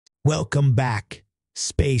Welcome back,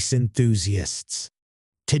 space enthusiasts.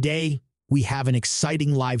 Today, we have an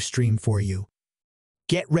exciting live stream for you.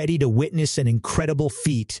 Get ready to witness an incredible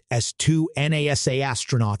feat as two NASA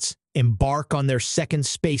astronauts embark on their second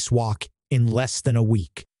spacewalk in less than a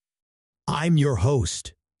week. I'm your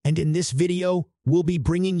host, and in this video, we'll be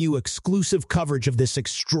bringing you exclusive coverage of this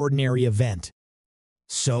extraordinary event.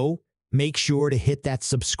 So, make sure to hit that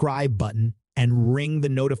subscribe button and ring the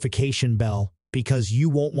notification bell because you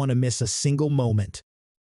won't want to miss a single moment.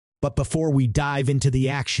 But before we dive into the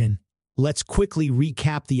action, let's quickly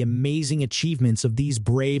recap the amazing achievements of these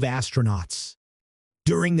brave astronauts.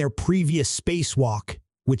 During their previous spacewalk,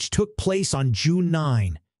 which took place on June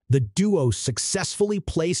 9, the duo successfully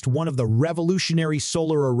placed one of the revolutionary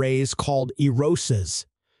solar arrays called EROSAs,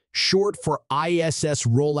 short for ISS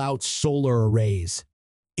Rollout Solar Arrays.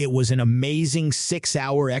 It was an amazing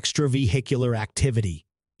 6-hour extravehicular activity,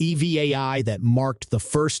 EVAI, that marked the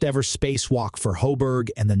first ever spacewalk for Hoburg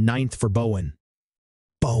and the 9th for Bowen.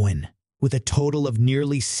 Bowen, with a total of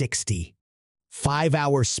nearly 5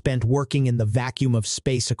 hours spent working in the vacuum of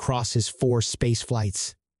space across his 4 space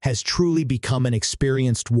flights, has truly become an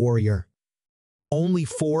experienced warrior. Only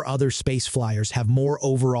 4 other space flyers have more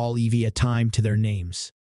overall EVA time to their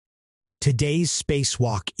names. Today's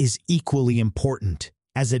spacewalk is equally important,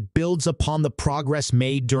 as it builds upon the progress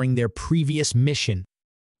made during their previous mission.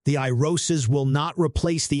 The EROSAs will not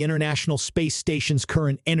replace the International Space Station's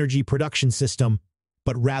current energy production system,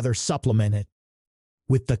 but rather supplement it.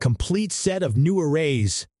 With the complete set of new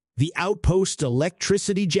arrays, the outpost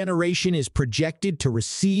electricity generation is projected to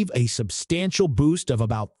receive a substantial boost of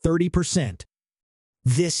about 30%.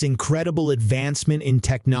 This incredible advancement in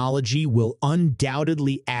technology will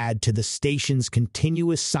undoubtedly add to the station's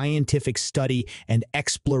continuous scientific study and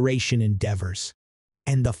exploration endeavors.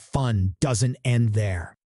 And the fun doesn't end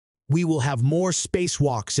there. We will have more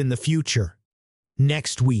spacewalks in the future.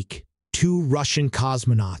 Next week, 2 Russian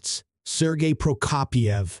cosmonauts, Sergei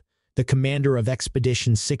Prokopyev, the commander of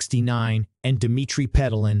Expedition 69, and Dmitry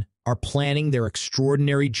Petelin, are planning their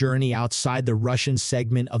extraordinary journey outside the Russian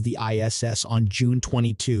segment of the ISS on June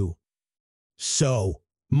 22. So,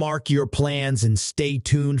 mark your plans and stay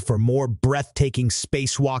tuned for more breathtaking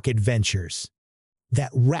spacewalk adventures.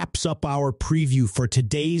 That wraps up our preview for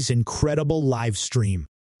today's incredible live stream.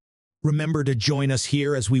 Remember to join us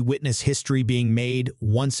here as we witness history being made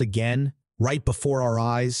once again, right before our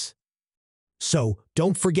eyes. So,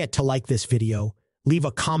 don't forget to like this video, leave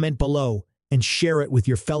a comment below, and share it with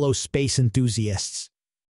your fellow space enthusiasts.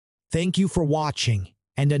 Thank you for watching,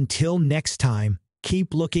 and until next time,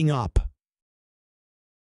 keep looking up.